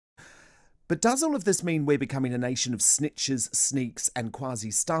But does all of this mean we're becoming a nation of snitches, sneaks and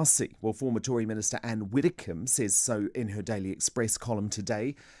quasi-Stasi? Well, former Tory Minister Ann Widdecombe says so in her Daily Express column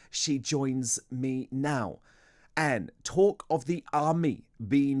today. She joins me now. Anne, talk of the army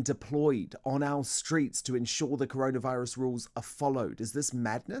being deployed on our streets to ensure the coronavirus rules are followed. Is this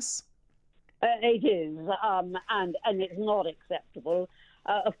madness? It is, and it's not acceptable.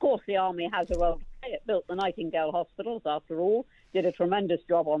 Of course, the army has a role to play. It built the Nightingale hospitals, after all, did a tremendous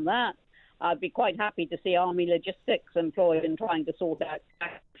job on that. I'd be quite happy to see army logistics employed in trying to sort out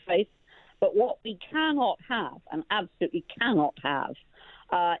face. But what we cannot have, and absolutely cannot have,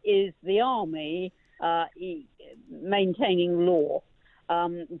 is the army maintaining law.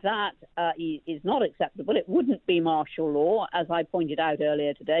 That is not acceptable. It wouldn't be martial law, as I pointed out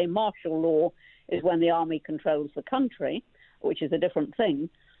earlier today. Martial law is when the army controls the country, which is a different thing.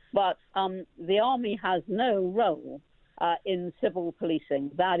 But the army has no role in civil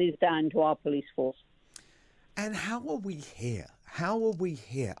policing. That is down to our police force. And how are we here? How are we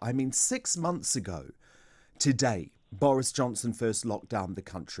here? I mean, 6 months ago today, Boris Johnson first locked down the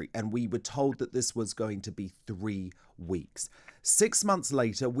country, and we were told that this was going to be 3 weeks. 6 months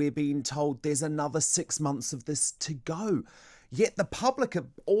later, we're being told there's another 6 months of this to go. Yet the public are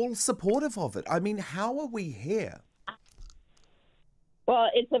all supportive of it. I mean, how are we here? Well,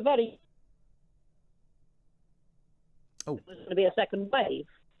 it's a very... There's going to be a second wave.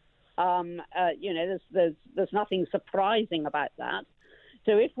 There's nothing surprising about that.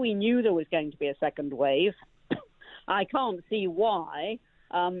 So if we knew there was going to be a second wave, I can't see why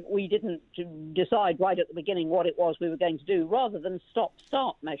we didn't decide right at the beginning what it was we were going to do, rather than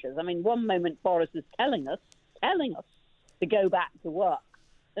stop-start measures. I mean, one moment Boris is telling us to go back to work.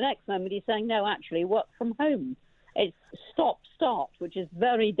 The next moment he's saying, no, actually, work from home. It's stop-start, which is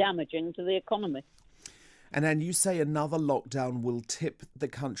very damaging to the economy. And Anne, you say another lockdown will tip the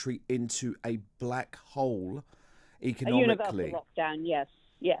country into a black hole economically. A universal lockdown, yes.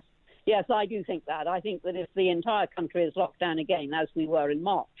 Yes, I do think that. I think that if the entire country is locked down again, as we were in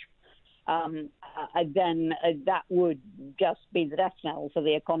March, then that would just be the death knell for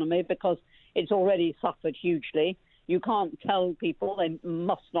the economy, because it's already suffered hugely. You can't tell people they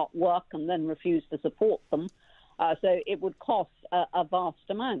must not work and then refuse to support them. So it would cost a vast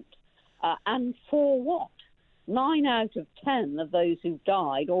amount. And for what? 9 out of 10 of those who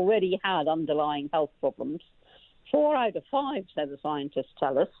died already had underlying health problems. 4 out of 5, so the scientists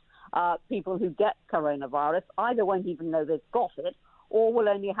tell us, people who get coronavirus either won't even know they've got it or will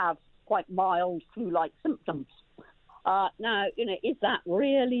only have quite mild flu-like symptoms. Now, is that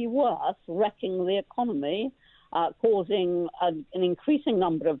really worth wrecking the economy, causing an increasing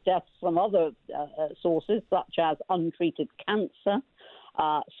number of deaths from other sources, such as untreated cancer,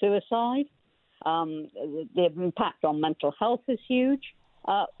 suicide? The impact on mental health is huge.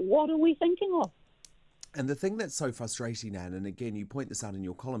 What are we thinking of? And the thing that's so frustrating, Anne, and again, you point this out in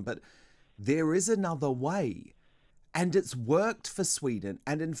your column, but there is another way, and it's worked for Sweden.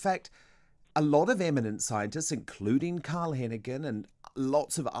 And in fact, a lot of eminent scientists, including Carl Hennigan and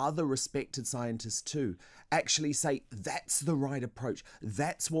lots of other respected scientists too, actually say that's the right approach.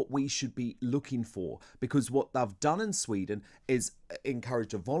 That's what we should be looking for, because what they've done in Sweden is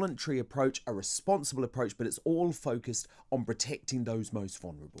encourage a voluntary approach, a responsible approach, but it's all focused on protecting those most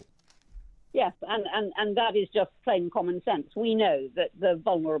vulnerable. Yes, and that is just plain common sense. We know that the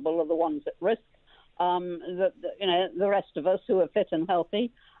vulnerable are the ones at risk. The rest of us who are fit and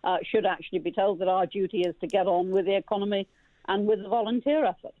healthy should actually be told that our duty is to get on with the economy and with the volunteer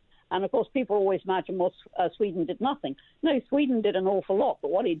effort. And, of course, people always imagine, well, Sweden did nothing. No, Sweden did an awful lot,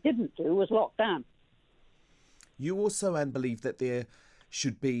 but what it didn't do was lock down. You also, Anne, believe that there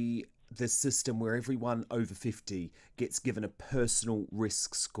should be this system where everyone over 50 gets given a personal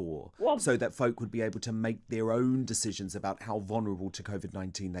risk score, so that folk would be able to make their own decisions about how vulnerable to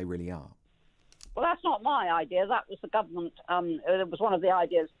COVID-19 they really are. Well, that's not my idea. That was the government. It was one of the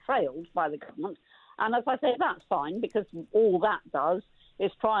ideas trailed by the government. And as I say, that's fine, because all that does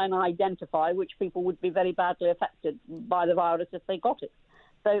is try and identify which people would be very badly affected by the virus if they got it.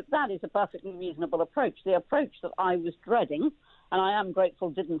 So that is a perfectly reasonable approach. The approach that I was dreading, and I am grateful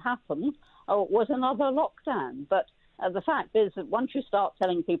didn't happen, was another lockdown. But the fact is that once you start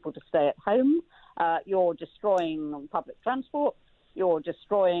telling people to stay at home, you're destroying public transport, you're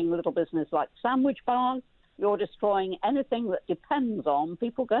destroying little business like sandwich bars, you're destroying anything that depends on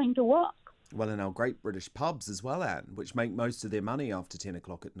people going to work. Well, in our great British pubs as well, Anne, which make most of their money after 10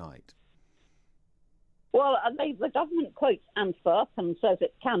 o'clock at night. Well, the government quotes Antwerp and says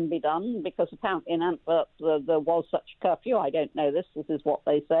it can be done because apparently in Antwerp there was such a curfew. I don't know this. This is what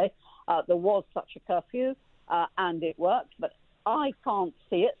they say. There was such a curfew and it worked. But I can't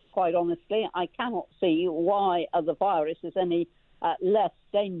see it, quite honestly. I cannot see why the virus is any less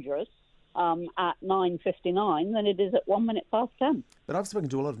dangerous at 9:59 than it is at 10:01. But I've spoken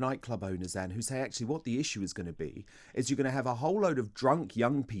to a lot of nightclub owners, Anne, who say actually what the issue is going to be is you're going to have a whole load of drunk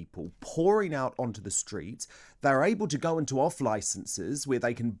young people pouring out onto the streets. They're able to go into off licenses where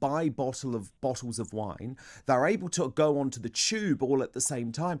they can buy bottles of wine. They're able to go onto the tube all at the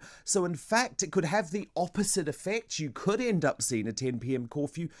same time. So in fact, it could have the opposite effect. You could end up seeing a 10 p.m.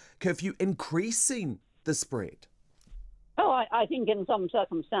 curfew increasing the spread. Oh, I think in some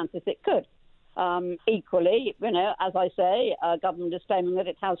circumstances it could. Equally, as I say, government is claiming that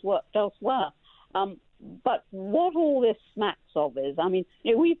it has worked elsewhere. But what all this smacks of is,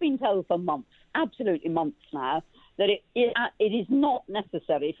 we've been told for months, absolutely months now, that it is not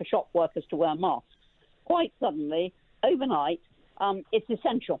necessary for shop workers to wear masks. Quite suddenly, overnight, it's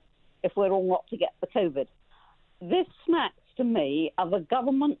essential if we're all not to get the COVID. This smacks to me of a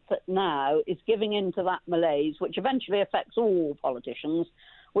government that now is giving in to that malaise, which eventually affects all politicians,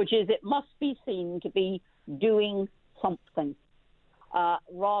 which is it must be seen to be doing something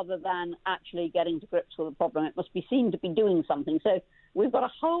rather than actually getting to grips with the problem. It must be seen to be doing something. So we've got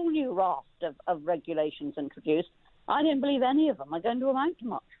a whole new raft of regulations introduced. I don't believe any of them are going to amount to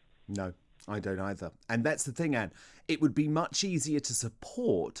much. No, I don't either. And that's the thing, Anne. It would be much easier to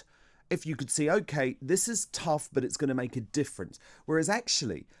support if you could see, okay, this is tough, but it's going to make a difference. Whereas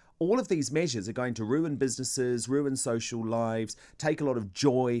actually, all of these measures are going to ruin businesses, ruin social lives, take a lot of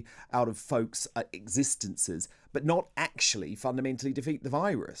joy out of folks' existences, but not actually fundamentally defeat the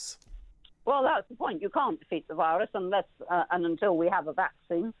virus. Well, that's the point. You can't defeat the virus unless and until we have a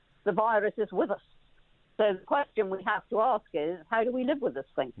vaccine. The virus is with us. So the question we have to ask is, how do we live with this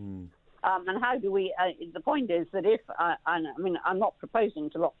thing? And how do we, the point is that if, I'm not proposing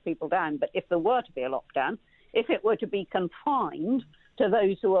to lock people down, but if there were to be a lockdown, if it were to be confined to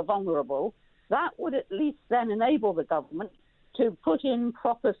those who are vulnerable, that would at least then enable the government to put in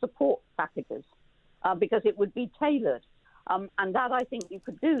proper support packages because it would be tailored. And that I think you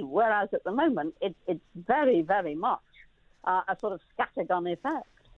could do, whereas at the moment it's very, very much a sort of scattergun effect.